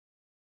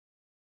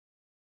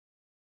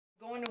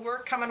Going to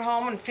work, coming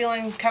home and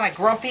feeling kind of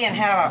grumpy and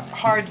had a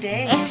hard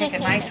day, and you take a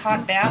nice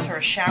hot bath or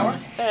a shower,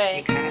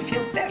 you kind of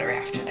feel better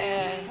after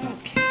that.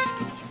 Okay,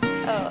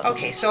 sweetie.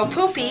 Okay, so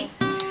poopy,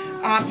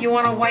 you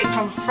want to wipe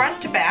from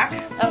front to back.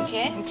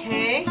 Okay.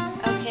 Okay.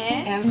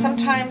 Okay. And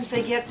sometimes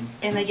they get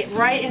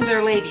right into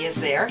their labias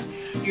there.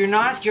 You're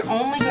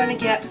only going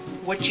to get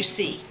what you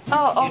see.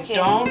 Oh, okay.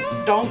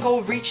 Don't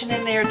go reaching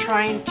in there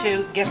trying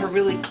to get her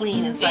really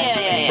clean inside.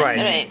 Yeah.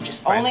 Right.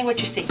 Just only what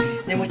you see.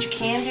 Then what you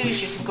can do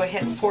is you can go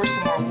ahead and pour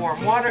some more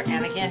warm water,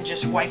 and again,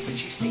 just wipe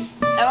what you see.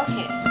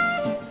 Okay.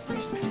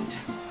 Where's my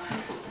towel?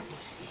 Let me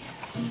see.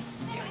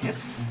 There it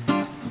is.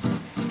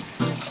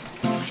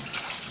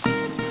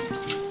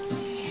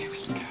 There we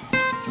go.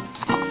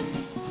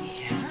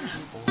 Yeah.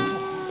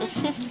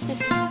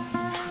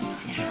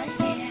 Say hi,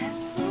 Dad.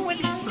 What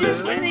is this?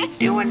 What are they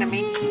doing to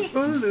me?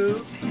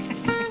 Hello.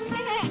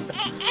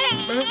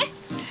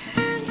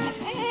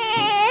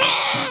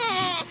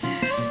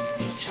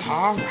 It's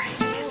all right.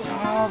 It's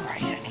all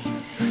right, honey.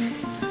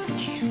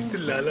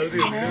 There.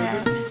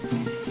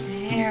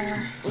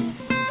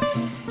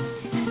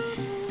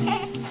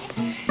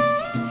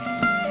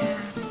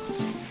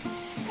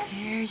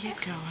 There you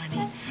go,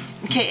 honey.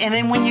 Okay, and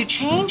then when you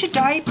change a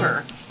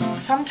diaper,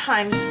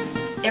 sometimes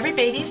every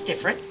baby's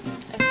different.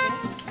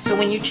 So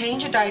when you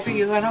change a diaper,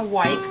 you're going to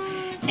wipe,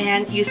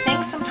 and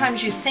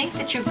sometimes you think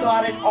that you've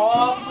got it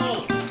all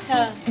clean,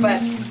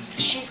 but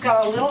she's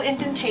got a little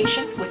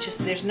indentation,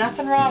 there's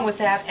nothing wrong with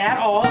that at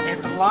all. A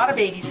lot of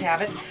babies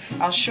have it.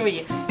 I'll show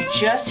you. You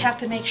just have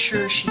to make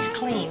sure she's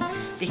clean,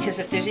 because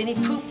if there's any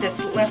poop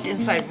that's left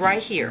inside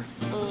right here,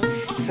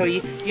 so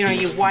you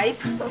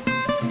wipe,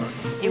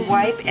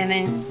 and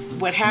then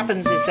what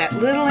happens is that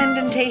little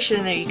indentation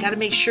in there, you got to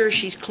make sure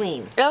she's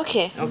clean.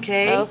 Okay.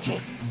 Okay.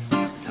 Okay.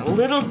 It's a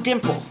little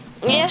dimple.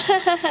 Yeah.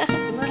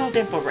 A little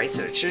dimple right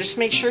there. So just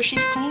make sure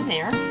she's clean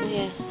there.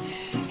 Yeah.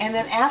 And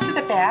then after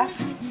the bath,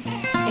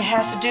 it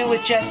has to do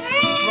with just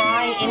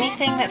drying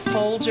anything that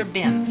folds or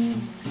bends.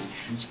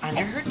 So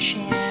under her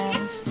chin.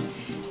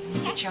 Let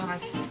me get you on a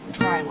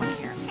dry one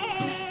here.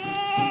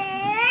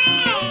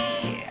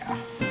 Yeah.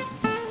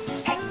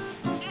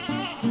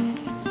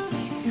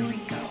 Here we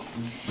go.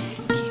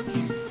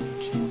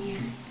 Come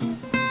here.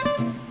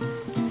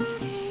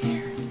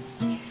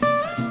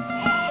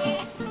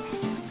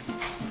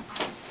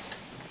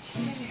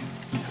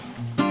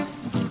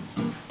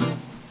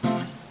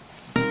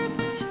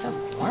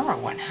 Warmer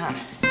one, huh?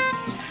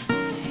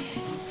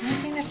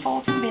 Anything that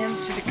folds and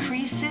bends through the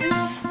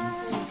creases,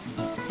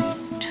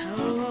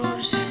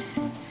 toes,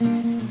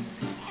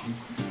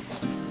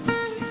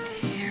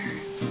 there.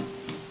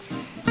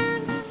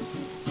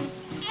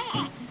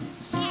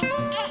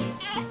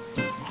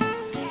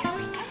 There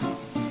we go.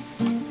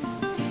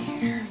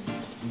 There.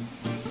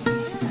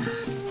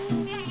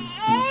 Yeah.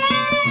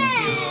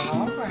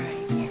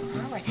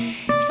 You're all right.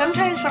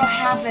 Sometimes what'll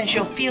happen is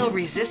you'll feel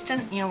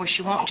resistant, where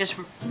she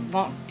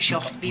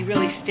she'll be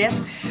really stiff.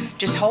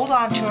 Just hold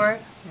on to her,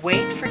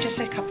 wait for just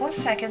a couple of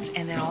seconds,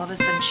 and then all of a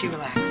sudden she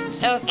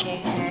relaxes.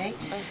 Okay. Okay.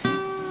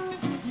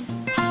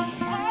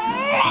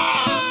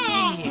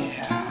 Yeah.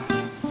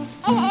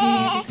 There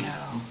we go.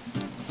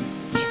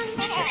 Okay, let's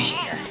do your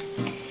hair.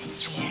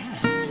 Yeah,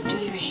 let's do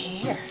your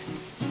hair.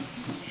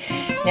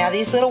 Now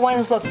these little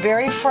ones look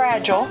very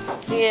fragile.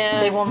 Yeah.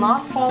 They will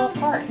not fall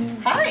apart.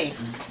 Hi.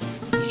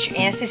 Your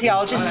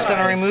anesthesiologist is going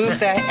to remove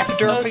the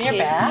epidural from your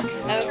back.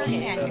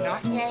 Okay. And you're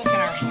not yanking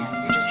our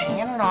hand. You're just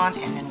hanging it on,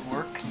 and then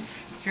work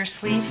your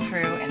sleeve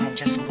through, and then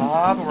just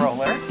log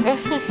roller.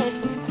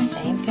 And the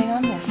same thing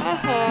on this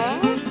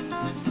side.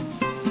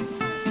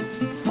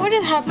 What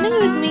is happening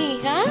with me,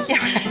 huh?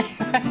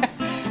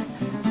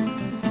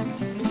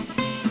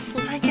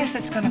 I guess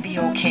it's going to be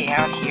okay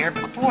out here,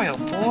 but boy, oh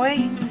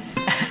boy.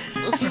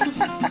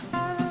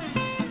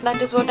 That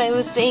is what I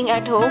was saying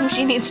at home.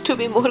 She needs to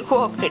be more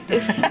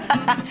cooperative.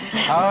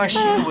 Oh,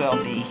 she will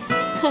be.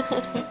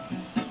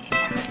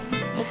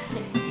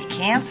 You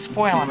can't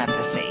spoil them at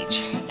this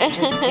age.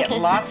 Just get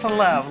lots of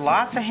love,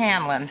 lots of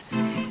handling.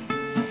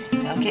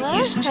 They'll get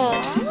used to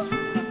it.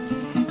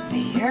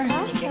 There,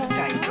 you get a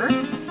diaper.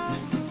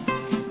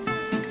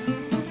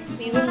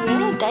 We will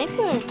wear a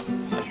diaper.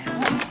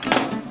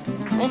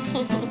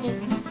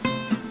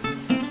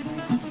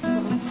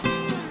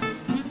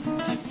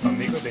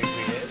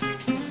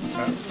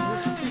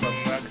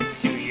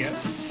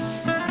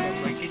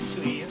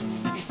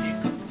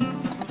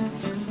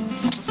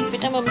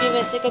 बेटा mummy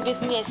वैसे कभी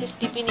इतनी ऐसी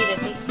sleepy नहीं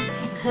रहती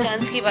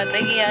chance की बात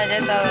है कि आज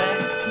ऐसा हो रहा है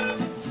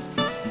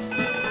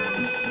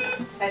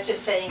That's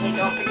just saying, hey,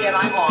 don't forget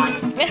I'm on.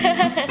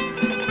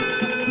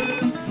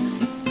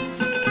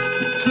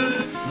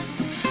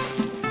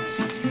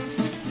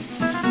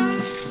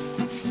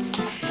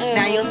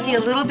 Now you'll see a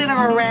little bit of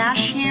a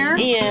rash here.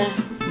 Yeah.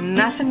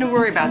 Nothing to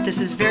worry about.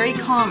 This is very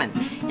common.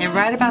 And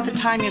right about the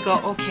time you go,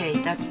 okay,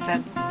 that's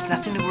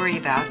nothing to worry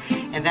about,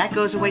 and that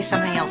goes away,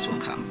 something else will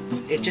come.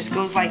 It just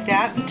goes like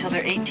that until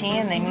they're 18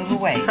 and they move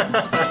away.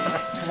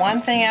 It's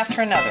one thing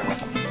after another with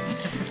them.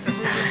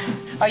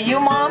 Are you,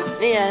 Mom?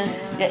 Yeah.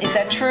 Is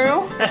that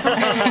true?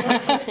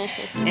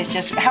 It's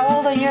just, how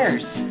old are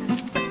yours?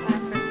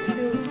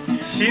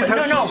 She's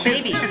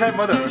babies. She's her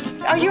mother.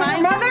 Oh, you're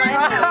her mother?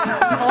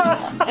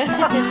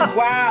 My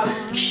Wow,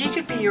 she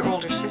could be your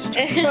older sister.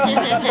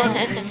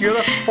 You're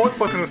the fourth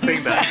person who's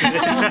saying that.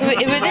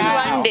 within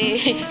Wow. 1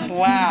 day.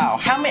 Wow.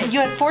 How many?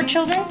 You had 4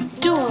 children?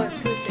 2.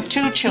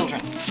 2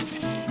 children.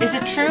 Is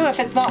it true if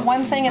it's not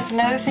one thing, it's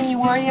another thing you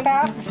worry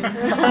about?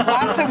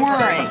 Lots of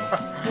worrying.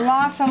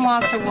 Lots and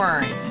lots of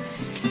worrying.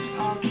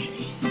 Okay.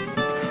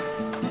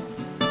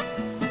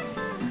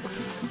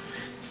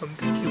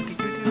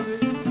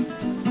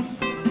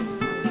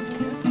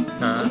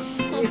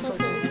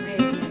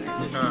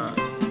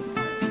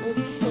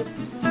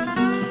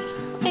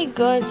 My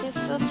God, she's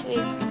so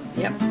sweet.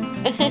 Yep.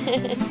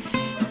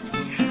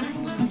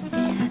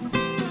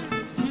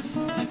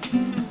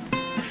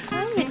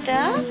 Hi,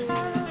 Mita.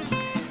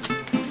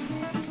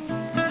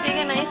 Take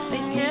a nice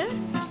picture.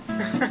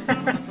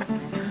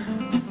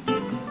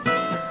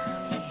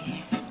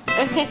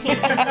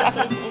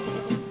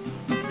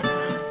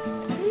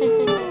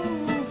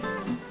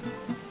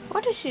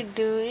 What is she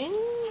doing?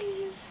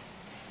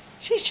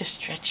 She's just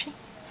stretching.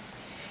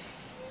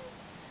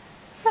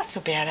 It's not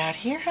so bad out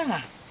here,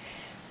 huh?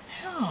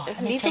 No.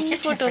 Let me take your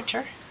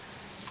temperature.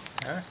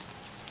 हाँ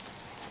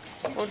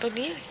Photo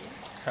ली?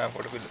 हाँ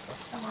photo भी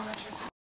लेता हूँ